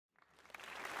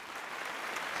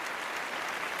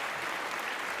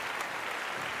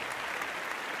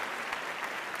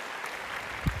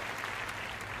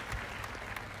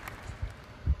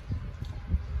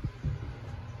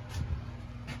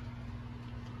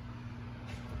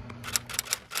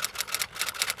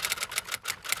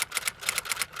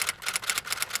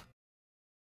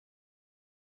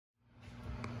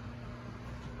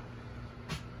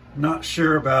Not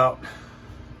sure about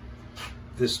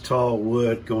this tall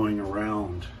wood going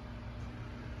around.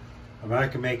 I mean, I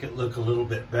can make it look a little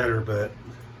bit better, but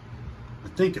I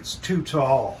think it's too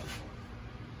tall.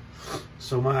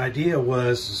 So my idea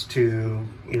is to,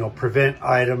 you know, prevent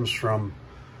items from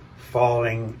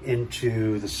falling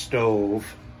into the stove.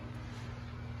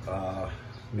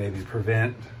 Maybe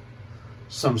prevent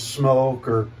some smoke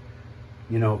or,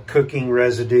 you know, cooking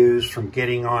residues from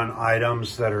getting on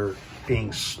items that are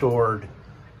being stored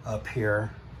up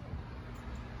here.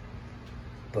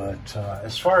 But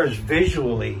as far as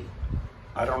visually,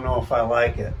 I don't know if I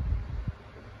like it.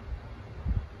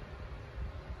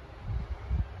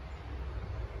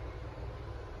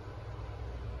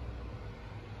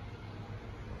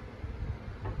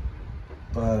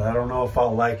 But I don't know if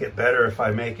I'll like it better if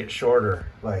I make it shorter.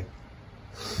 Like,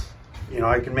 you know,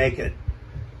 I can make it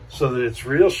so that it's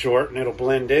real short and it'll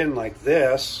blend in like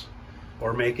this,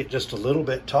 or make it just a little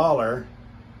bit taller,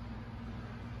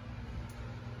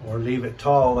 or leave it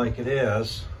tall like it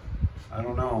is. I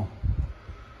don't know.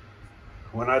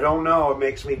 When I don't know, it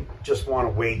makes me just want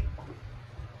to wait.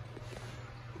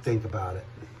 Think about it.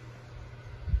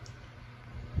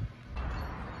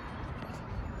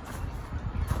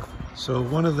 So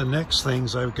one of the next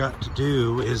things I've got to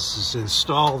do is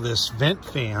install this vent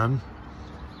fan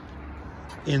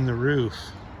in the roof.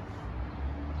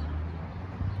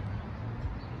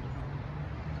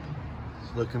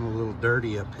 It's looking a little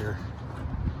dirty up here.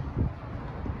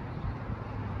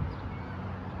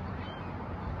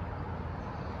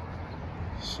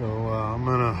 So I'm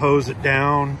gonna hose it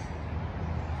down,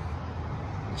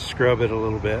 and scrub it a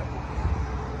little bit.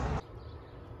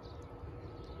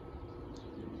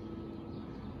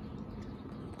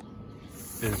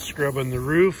 Been scrubbing the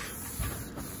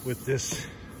roof with this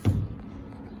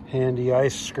handy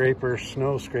ice scraper,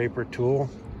 snow scraper tool.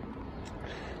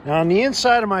 Now on the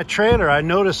inside of my trailer, I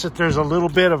noticed that there's a little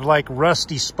bit of like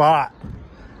rusty spot.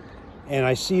 And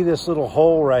I see this little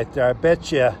hole right there. I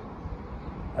bet you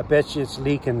it's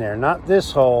leaking there. Not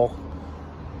this hole,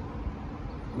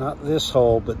 but this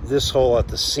hole at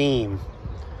the seam.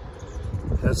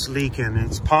 That's leaking.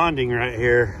 It's ponding right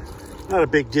here. Not a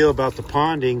big deal about the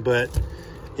ponding, but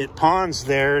it ponds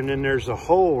there, and then there's a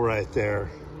hole right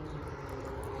there.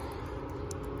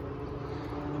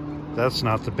 That's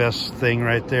not the best thing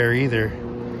right there either.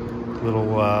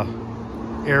 Little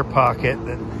air pocket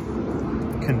that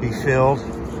can be filled.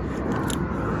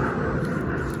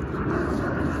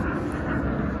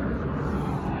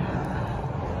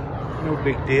 No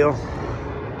big deal.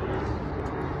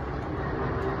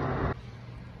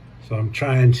 So I'm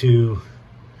trying to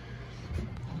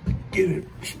get a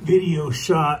video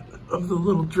shot of the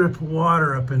little drip of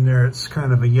water up in there. It's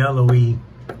kind of a yellowy,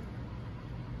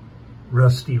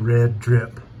 rusty red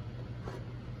drip.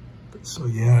 But so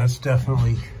yeah, it's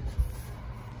definitely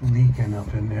leaking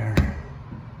up in there.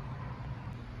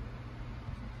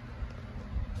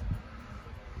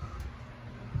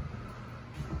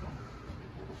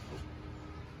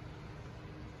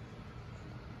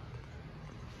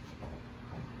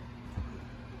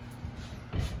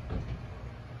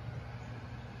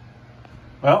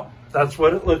 Well, that's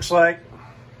what it looks like.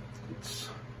 It's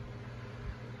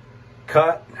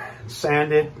cut,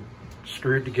 sanded,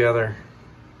 screwed together.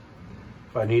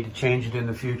 If I need to change it in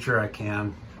the future, I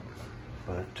can.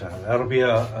 But that'll be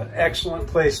an excellent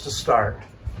place to start.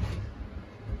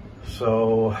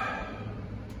 So,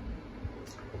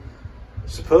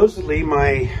 supposedly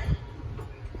my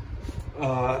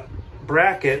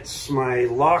brackets, my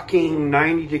locking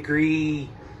 90-degree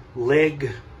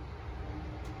leg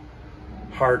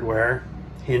hardware,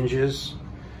 hinges,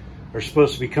 are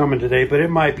supposed to be coming today, but it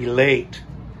might be late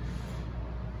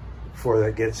before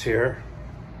that gets here.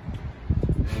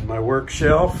 And my work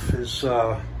shelf is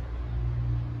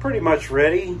pretty much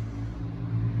ready.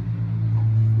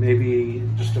 Maybe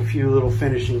just a few little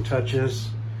finishing touches.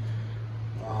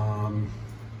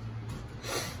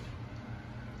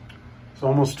 It's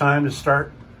almost time to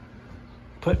start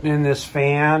putting in this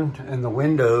fan and the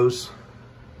windows.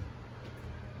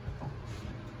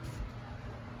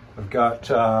 I've got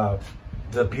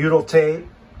the butyl tape.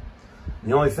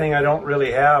 The only thing I don't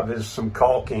really have is some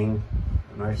caulking,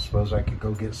 and I suppose I could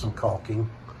go get some caulking.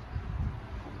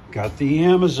 Got the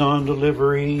Amazon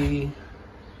delivery.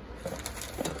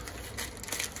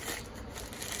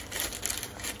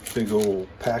 Big old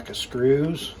pack of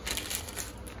screws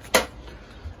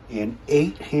and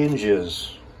 8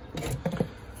 hinges.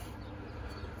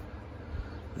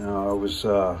 Now I was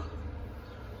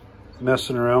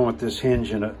messing around with this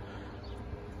hinge in it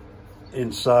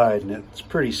inside, and it's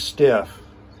pretty stiff,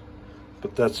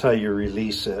 but that's how you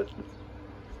release it.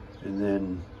 And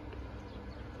then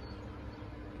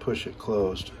push it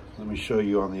closed. Let me show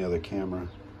you on the other camera.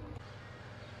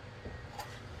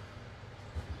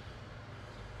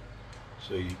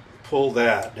 So you pull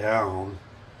that down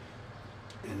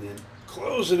and then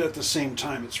close it at the same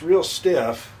time. It's real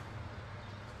stiff,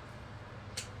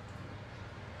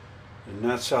 and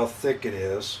that's how thick it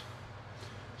is.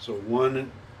 So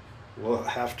one will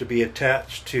have to be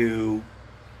attached to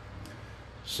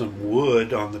some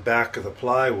wood on the back of the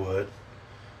plywood,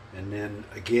 and then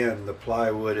again the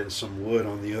plywood and some wood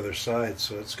on the other side,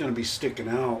 so it's going to be sticking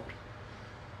out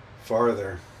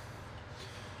farther.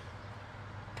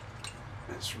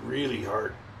 It's really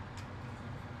hard.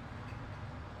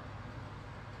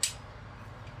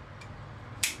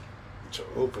 To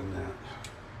open that.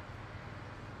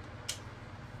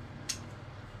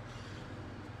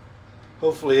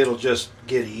 Hopefully it'll just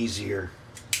get easier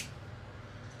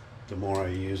the more I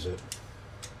use it.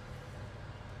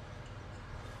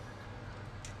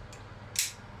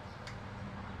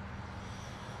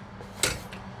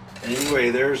 Anyway,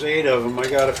 there's 8 of them. I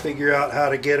got to figure out how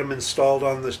to get them installed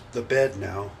on the bed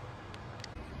now.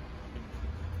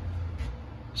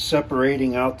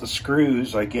 Separating out the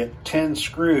screws, I get 10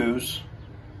 screws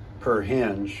per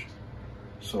hinge,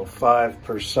 so 5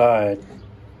 per side.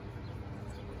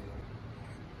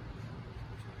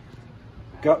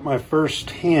 Got my first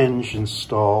hinge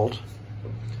installed.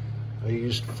 I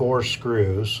used 4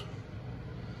 screws.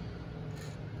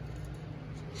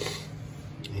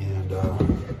 And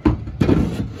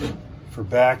for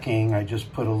backing, I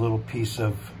just put a little piece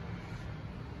of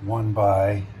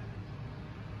 1x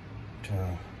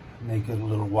to make it a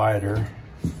little wider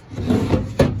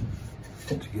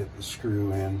to get the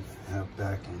screw in, have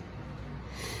backing.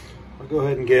 I'll go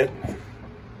ahead and get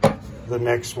the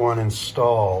next one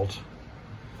installed,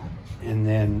 and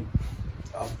then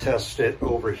I'll test it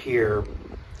over here.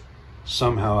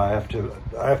 Somehow I have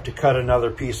to cut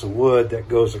another piece of wood that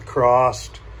goes across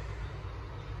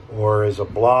or is a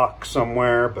block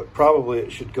somewhere, but probably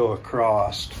it should go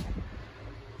across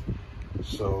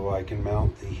so I can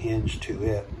mount the hinge to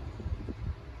it.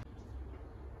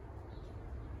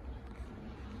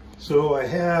 So I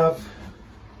have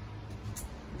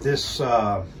this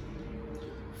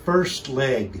first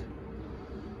leg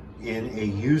in a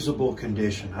usable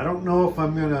condition. I don't know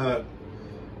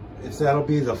if that'll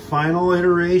be the final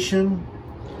iteration,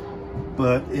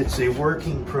 but it's a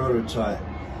working prototype.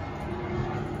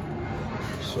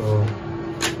 So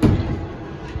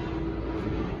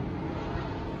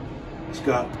it's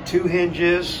got 2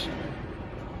 hinges,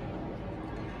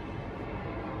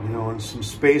 you know, and some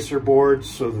spacer boards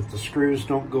so that the screws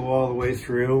don't go all the way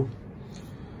through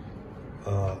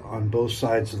on both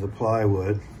sides of the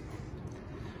plywood.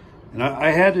 And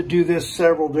I had to do this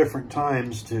several different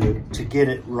times to get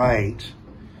it right,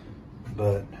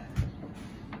 but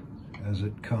as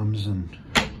it comes and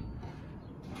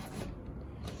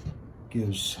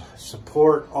gives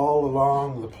support all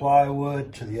along the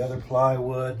plywood to the other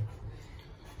plywood,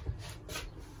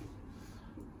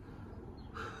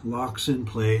 locks in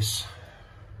place.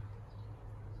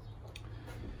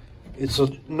 It's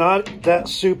not that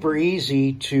super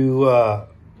easy to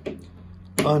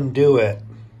undo it,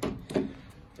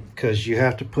 because you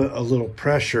have to put a little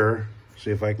pressure.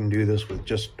 See if I can do this with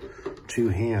just 2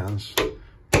 hands.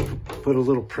 Put a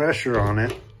little pressure on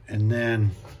it, and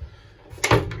then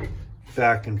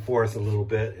back and forth a little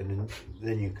bit, and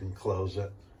then you can close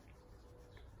it.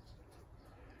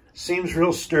 Seems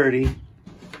real sturdy.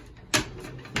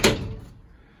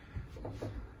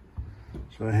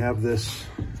 So I have this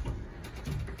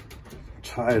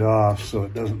tied off so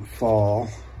it doesn't fall.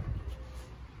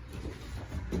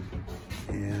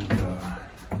 And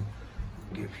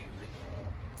give you.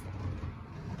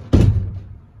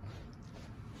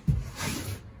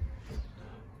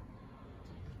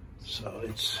 So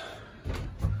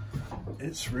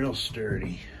it's real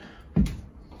sturdy.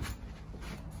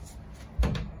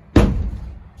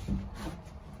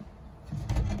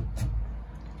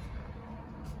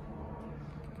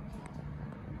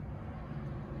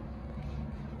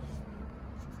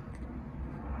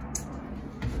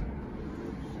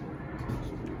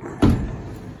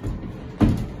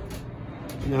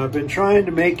 Now I've been trying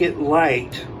to make it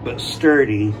light but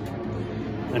sturdy,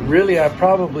 and really I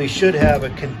probably should have a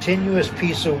continuous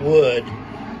piece of wood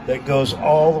that goes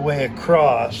all the way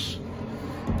across,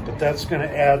 but that's going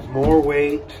to add more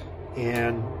weight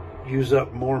and use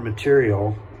up more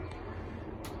material.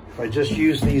 If I just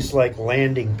use these like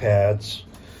landing pads,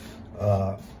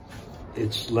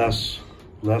 it's less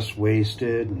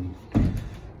wasted, and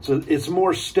so it's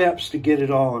more steps to get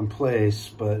it all in place,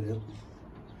 but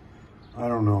I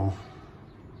don't know.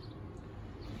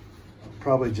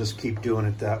 Probably just keep doing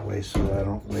it that way so that I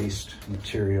don't waste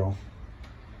material.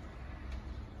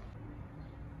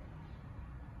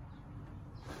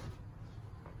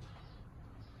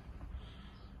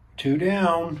 Two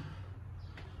down,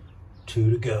 two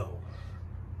to go.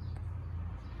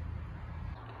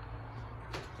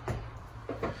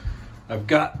 I've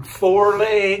got 4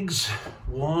 legs.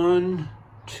 1,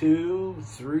 2,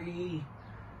 3,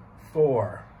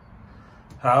 4.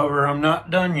 However, I'm not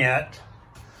done yet.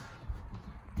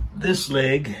 This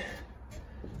leg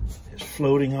is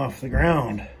floating off the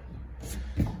ground.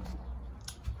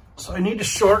 So I need to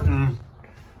shorten.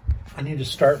 I need to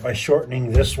start by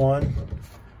shortening this one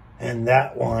and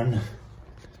that one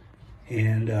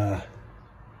and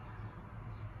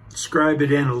scribe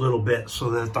it in a little bit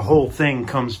so that the whole thing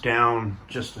comes down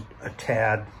just a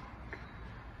tad.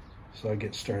 So I'll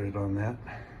get started on that.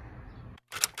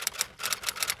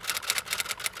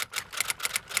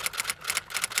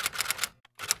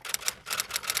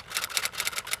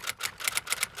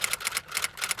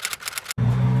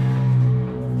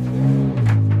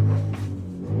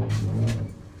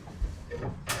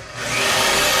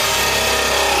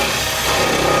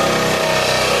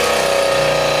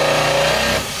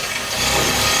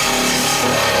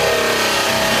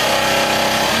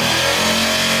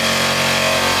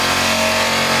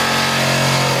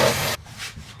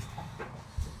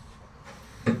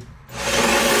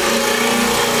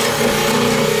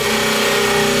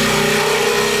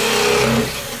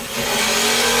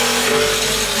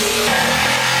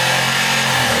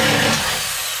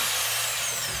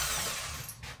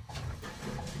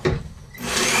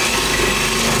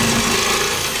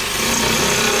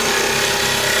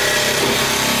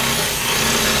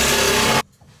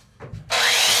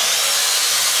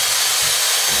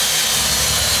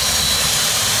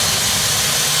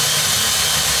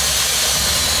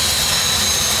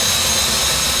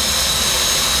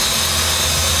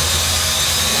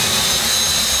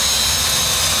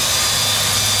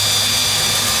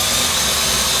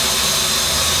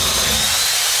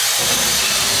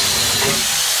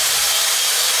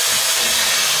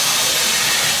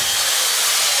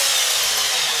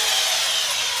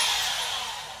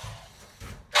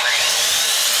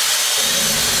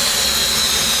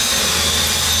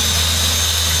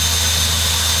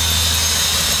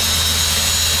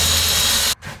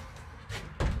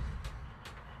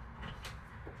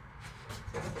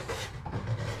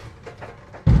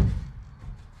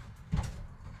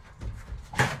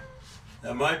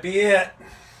 That might be it.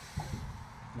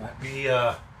 Might be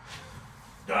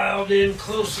dialed in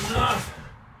close enough.